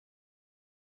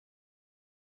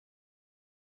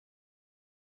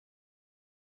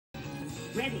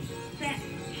Ready, set,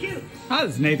 shoot. Hi,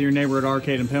 this is Nathan, your neighborhood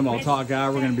arcade and pinball talk guy.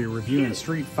 We're going to be reviewing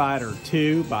Street Fighter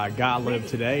 2 by Gottlieb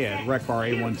today at Rec Bar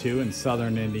 812 in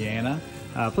Southern Indiana.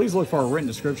 Please look for a written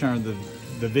description under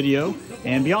the video.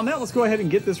 And beyond that, let's go ahead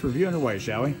and get this review underway,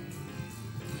 shall we?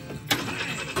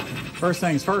 First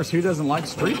things first, who doesn't like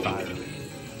Street Fighter?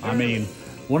 I mean,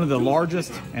 one of the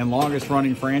largest and longest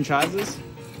running franchises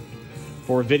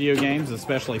for video games,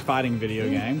 especially fighting video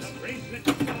games.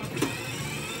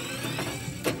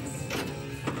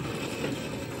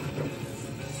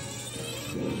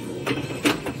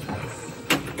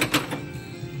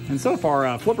 And so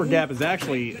far, flipper gap is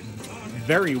actually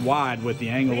very wide with the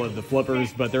angle of the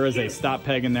flippers, but there is a stop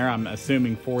peg in there, I'm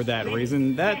assuming for that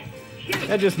reason. That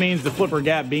just means the flipper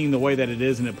gap being the way that it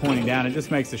is and it pointing down, it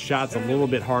just makes the shots a little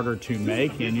bit harder to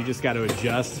make, and you just got to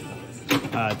adjust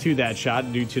to that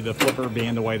shot due to the flipper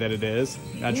being the way that it is.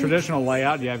 Traditional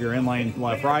layout, you have your in lane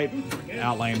left right,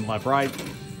 out lane left right.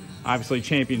 Obviously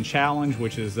Champion Challenge,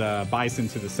 which is Bison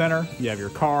to the center. You have your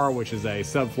car, which is a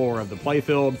subfloor of the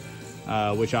playfield,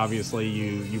 which obviously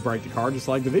you break the car just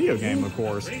like the video game, of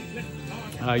course.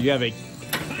 You have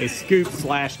a scoop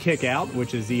slash kick out,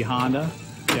 which is the Honda.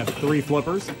 You have 3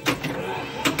 flippers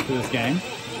to this game.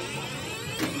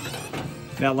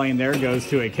 That lane there goes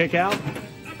to a kick out.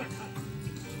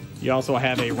 You also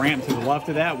have a ramp to the left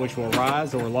of that, which will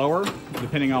rise or lower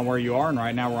depending on where you are. And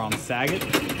right now we're on Saget.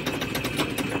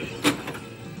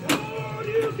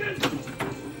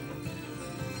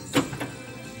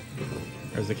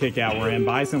 There's the kick out. We're in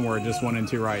Bison, where it just went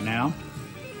into right now.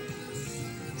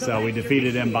 So we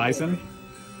defeated M. Bison.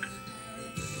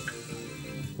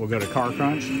 We'll go to Car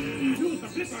Crunch.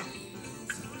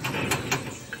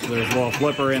 So there's a little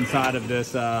flipper inside of this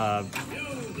sub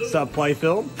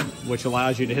playfield, which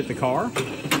allows you to hit the car.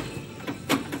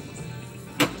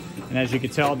 And as you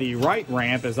can tell, the right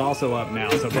ramp is also up now.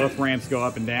 So both ramps go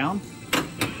up and down.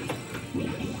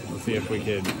 Let's see if we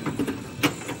could.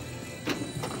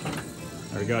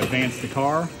 There we go, advance the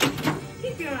car.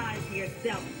 Keep your eyes to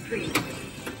yourself, Street.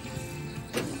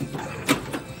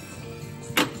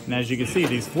 And as you can see,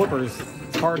 these flippers,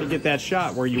 it's hard to get that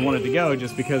shot where you want it to go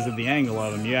just because of the angle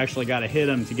of them. You actually got to hit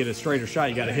them to get a straighter shot.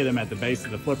 You got to hit them at the base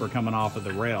of the flipper coming off of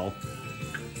the rail.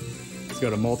 Let's go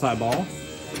to multi-ball.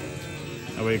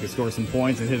 That way you can score some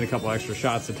points and hit a couple extra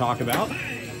shots to talk about.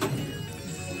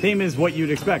 Theme is what you'd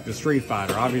expect, the Street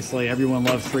Fighter. Obviously, everyone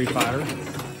loves Street Fighter.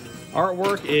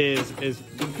 Artwork is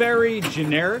very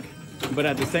generic, but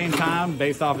at the same time,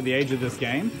 based off of the age of this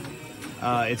game,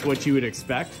 it's what you would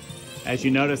expect. As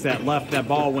you notice, that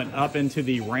ball went up into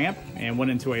the ramp and went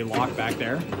into a lock back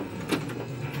there.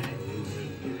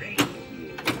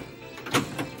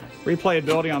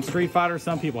 Replayability on Street Fighter,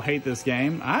 some people hate this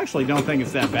game. I actually don't think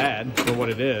it's that bad for what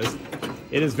it is.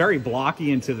 It is very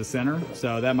blocky into the center,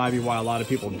 so that might be why a lot of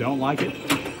people don't like it.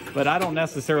 But I don't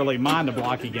necessarily mind a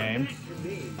blocky game.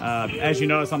 As you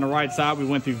notice on the right side, we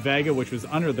went through Vega, which was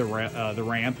under the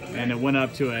ramp, and it went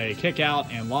up to a kick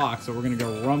out and lock. So we're going to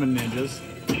go Roman Ninjas.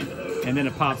 And then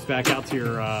it pops back out to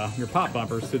your pop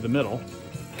bumpers to the middle.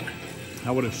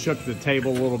 I would have shook the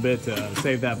table a little bit to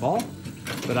save that ball,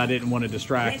 but I didn't want to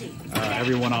distract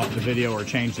everyone off the video or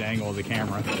change the angle of the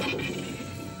camera.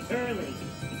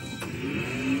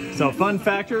 So fun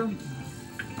factor,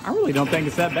 I really don't think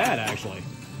it's that bad, actually.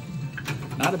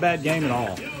 Not a bad game at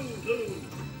all.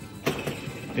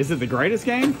 Is it the greatest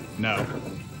game? No.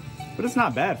 But it's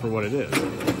not bad for what it is.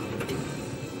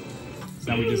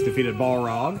 So now we just defeated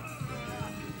Balrog.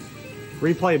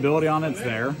 Replayability on it's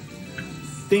there.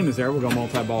 Theme is there. We'll go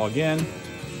multi-ball again.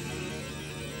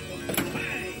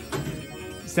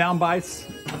 Sound bites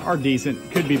are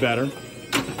decent. Could be better.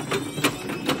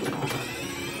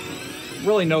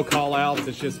 Really no call outs.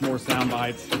 It's just more sound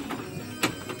bites.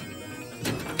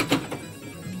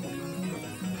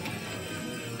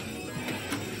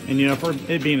 And you know, for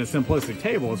it being a simplistic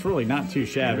table, it's really not too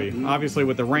shabby. Obviously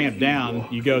with the ramp down,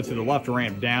 you go to the left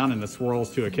ramp down and the swirls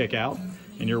to a kick out.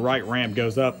 And your right ramp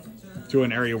goes up to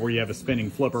an area where you have a spinning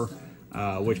flipper,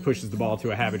 which pushes the ball to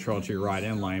a habit trail to your right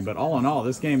in lane. But all in all,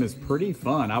 this game is pretty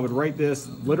fun. I would rate this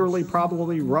literally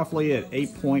probably roughly at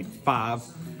 8.5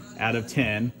 out of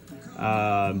 10.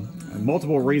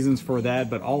 Multiple reasons for that,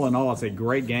 but all in all, it's a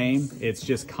great game. It's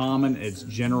just common, it's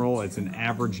general, it's an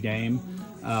average game,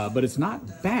 but it's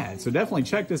not bad. So definitely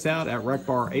check this out at Rec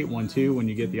Bar 812 when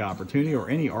you get the opportunity,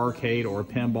 or any arcade or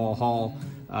pinball hall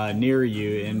near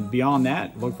you. And beyond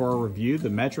that, look for our review. The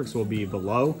metrics will be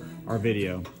below our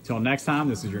video. Till next time,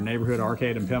 this is your neighborhood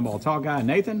arcade and pinball talk guy,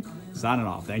 Nathan, signing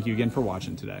off. Thank you again for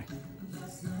watching today.